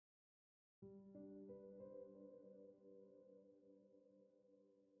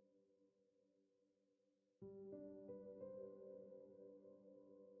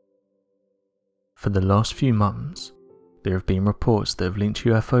For the last few months, there have been reports that have linked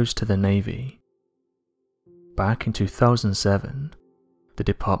UFOs to the Navy. Back in 2007, the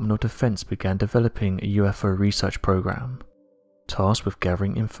Department of Defense began developing a UFO research program, tasked with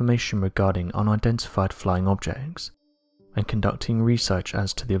gathering information regarding unidentified flying objects and conducting research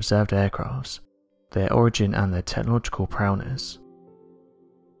as to the observed aircrafts, their origin and their technological prowess.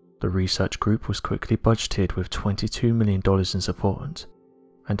 The research group was quickly budgeted with $22 million in support,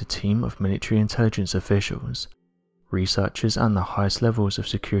 and a team of military intelligence officials, researchers and the highest levels of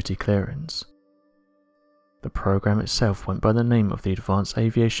security clearance. The program itself went by the name of the Advanced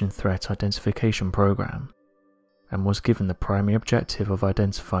Aviation Threat Identification Program, and was given the primary objective of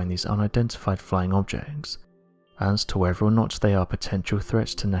identifying these unidentified flying objects as to whether or not they are potential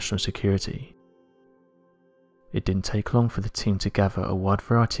threats to national security. It didn't take long for the team to gather a wide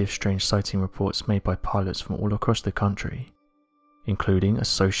variety of strange sighting reports made by pilots from all across the country, including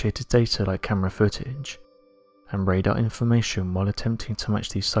associated data like camera footage and radar information, while attempting to match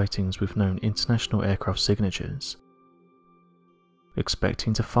these sightings with known international aircraft signatures.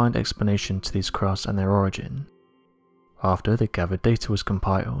 Expecting to find explanation to these crafts and their origin, after the gathered data was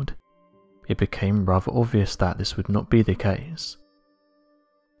compiled, it became rather obvious that this would not be the case.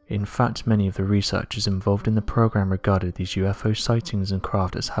 In fact, many of the researchers involved in the program regarded these UFO sightings and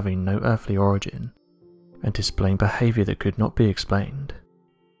craft as having no earthly origin and displaying behavior that could not be explained.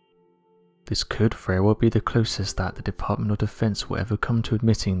 This could very well be the closest that the Department of Defense will ever come to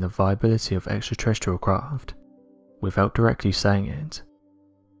admitting the viability of extraterrestrial craft, without directly saying it.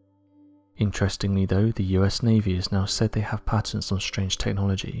 Interestingly though, the US Navy has now said they have patents on strange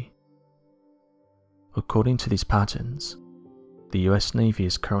technology. According to these patents, the US Navy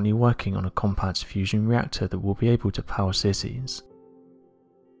is currently working on a compact fusion reactor that will be able to power cities.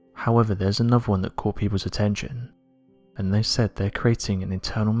 However, there's another one that caught people's attention, and they said they're creating an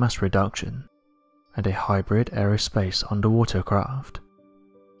internal mass reduction and a hybrid aerospace-underwater craft.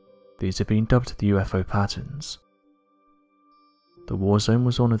 These are being dubbed the UFO patents. The War Zone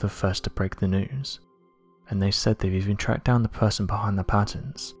was one of the first to break the news, and they said they've even tracked down the person behind the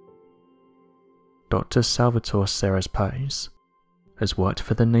patents. Dr. Salvatore Cezar Pais has worked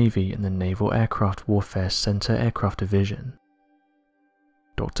for the Navy in the Naval Aircraft Warfare Center Aircraft Division.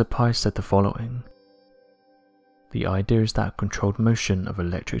 Dr. Pais said the following: "The idea is that controlled motion of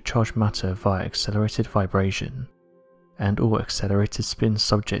electric charged matter via accelerated vibration and or accelerated spin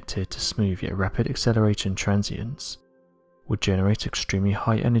subjected to smooth yet rapid acceleration transients would generate extremely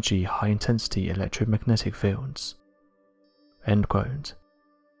high energy, high intensity electromagnetic fields." End quote.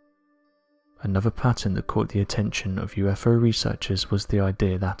 Another pattern that caught the attention of UFO researchers was the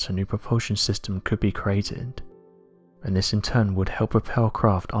idea that a new propulsion system could be created, and this in turn would help propel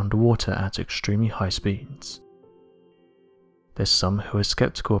craft underwater at extremely high speeds. There's some who are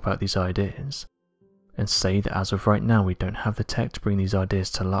skeptical about these ideas, and say that as of right now we don't have the tech to bring these ideas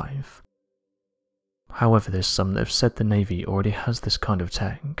to life. However, there's some that have said the Navy already has this kind of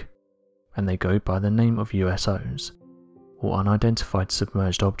tech, and they go by the name of USOs, or unidentified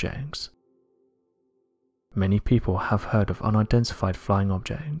submerged objects. Many people have heard of unidentified flying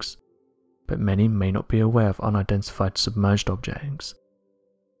objects, but many may not be aware of unidentified submerged objects.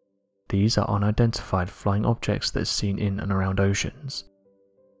 These are unidentified flying objects that are seen in and around oceans,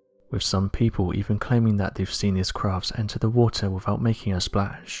 with some people even claiming that they've seen these crafts enter the water without making a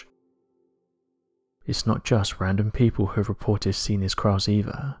splash. It's not just random people who have reported seeing these crafts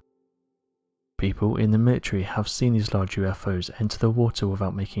either. People in the military have seen these large UFOs enter the water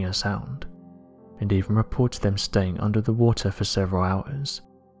without making a sound, and even reported them staying under the water for several hours.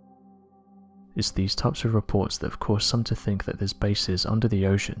 It's these types of reports that have caused some to think that there's bases under the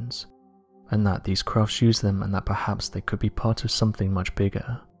oceans, and that these crafts use them, and that perhaps they could be part of something much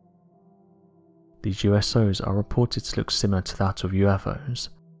bigger. These USOs are reported to look similar to that of UFOs,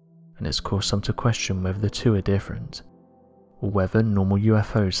 and it's caused some to question whether the two are different, or whether normal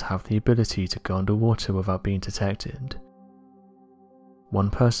UFOs have the ability to go underwater without being detected.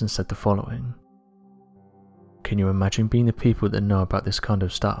 One person said the following: "Can you imagine being the people that know about this kind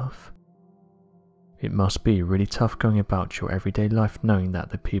of stuff? It must be really tough going about your everyday life knowing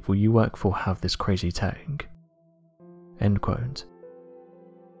that the people you work for have this crazy tech." End quote.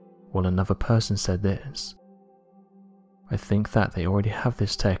 While another person said this: "I think that they already have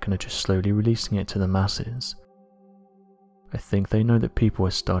this tech and are just slowly releasing it to the masses. I think they know that people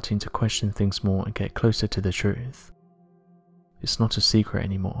are starting to question things more and get closer to the truth. It's not a secret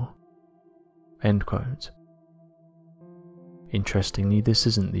anymore." End quote. Interestingly, this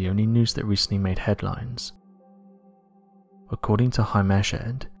isn't the only news that recently made headlines. According to Haim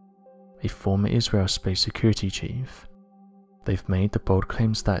Eshed, a former Israel space security chief, They've made the bold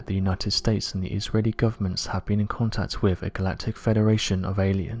claims that the United States and the Israeli governments have been in contact with a galactic federation of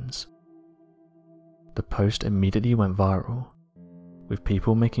aliens. The post immediately went viral, with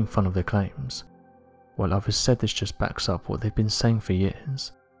people making fun of the claims, while others said this just backs up what they've been saying for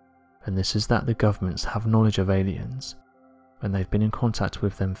years, and this is that the governments have knowledge of aliens, and they've been in contact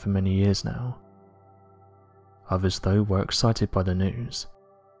with them for many years now. Others though were excited by the news,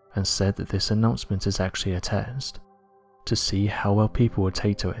 and said that this announcement is actually a test, to see how well people would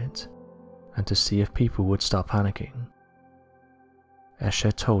take to it, and to see if people would start panicking.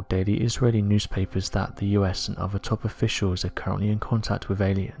 Eshed told daily Israeli newspapers that the US and other top officials are currently in contact with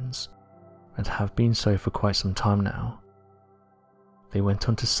aliens, and have been so for quite some time now. They went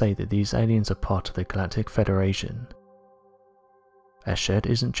on to say that these aliens are part of the Galactic Federation. Eshed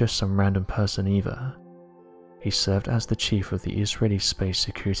isn't just some random person either. He served as the chief of the Israeli space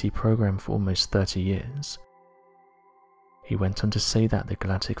security program for almost 30 years. He went on to say that the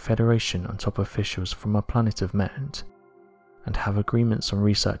Galactic Federation and top officials from our planet have met, and have agreements on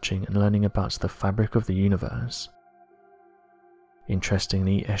researching and learning about the fabric of the universe.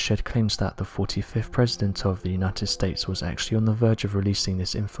 Interestingly, Eshed claims that the 45th President of the United States was actually on the verge of releasing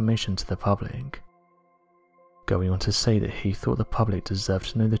this information to the public, going on to say that he thought the public deserved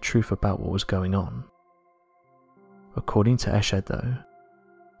to know the truth about what was going on. According to Eshed though,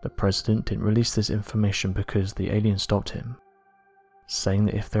 the President didn't release this information because the aliens stopped him, saying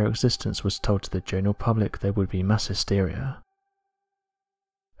that if their existence was told to the general public there would be mass hysteria.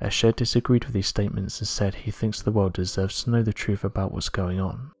 Eshed disagreed with these statements and said he thinks the world deserves to know the truth about what's going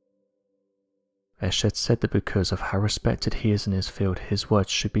on. Eshed said that because of how respected he is in his field, his words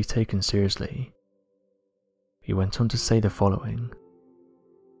should be taken seriously. He went on to say the following: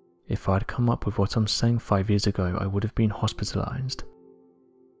 "If I'd come up with what I'm saying 5 years ago, I would have been hospitalized.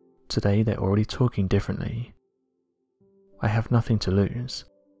 Today they're already talking differently. I have nothing to lose.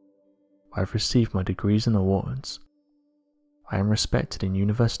 I've received my degrees and awards. I am respected in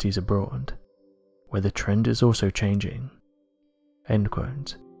universities abroad, where the trend is also changing." End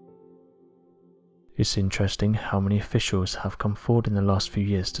quote. It's interesting how many officials have come forward in the last few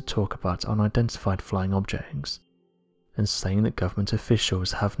years to talk about unidentified flying objects, and saying that government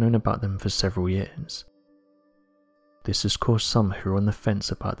officials have known about them for several years. This has caused some who are on the fence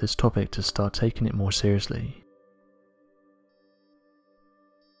about this topic to start taking it more seriously.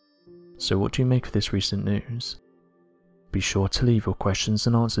 So what do you make of this recent news? Be sure to leave your questions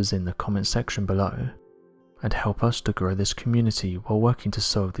and answers in the comment section below, and help us to grow this community while working to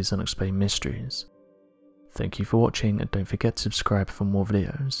solve these unexplained mysteries. Thank you for watching, and don't forget to subscribe for more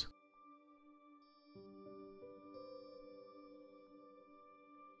videos.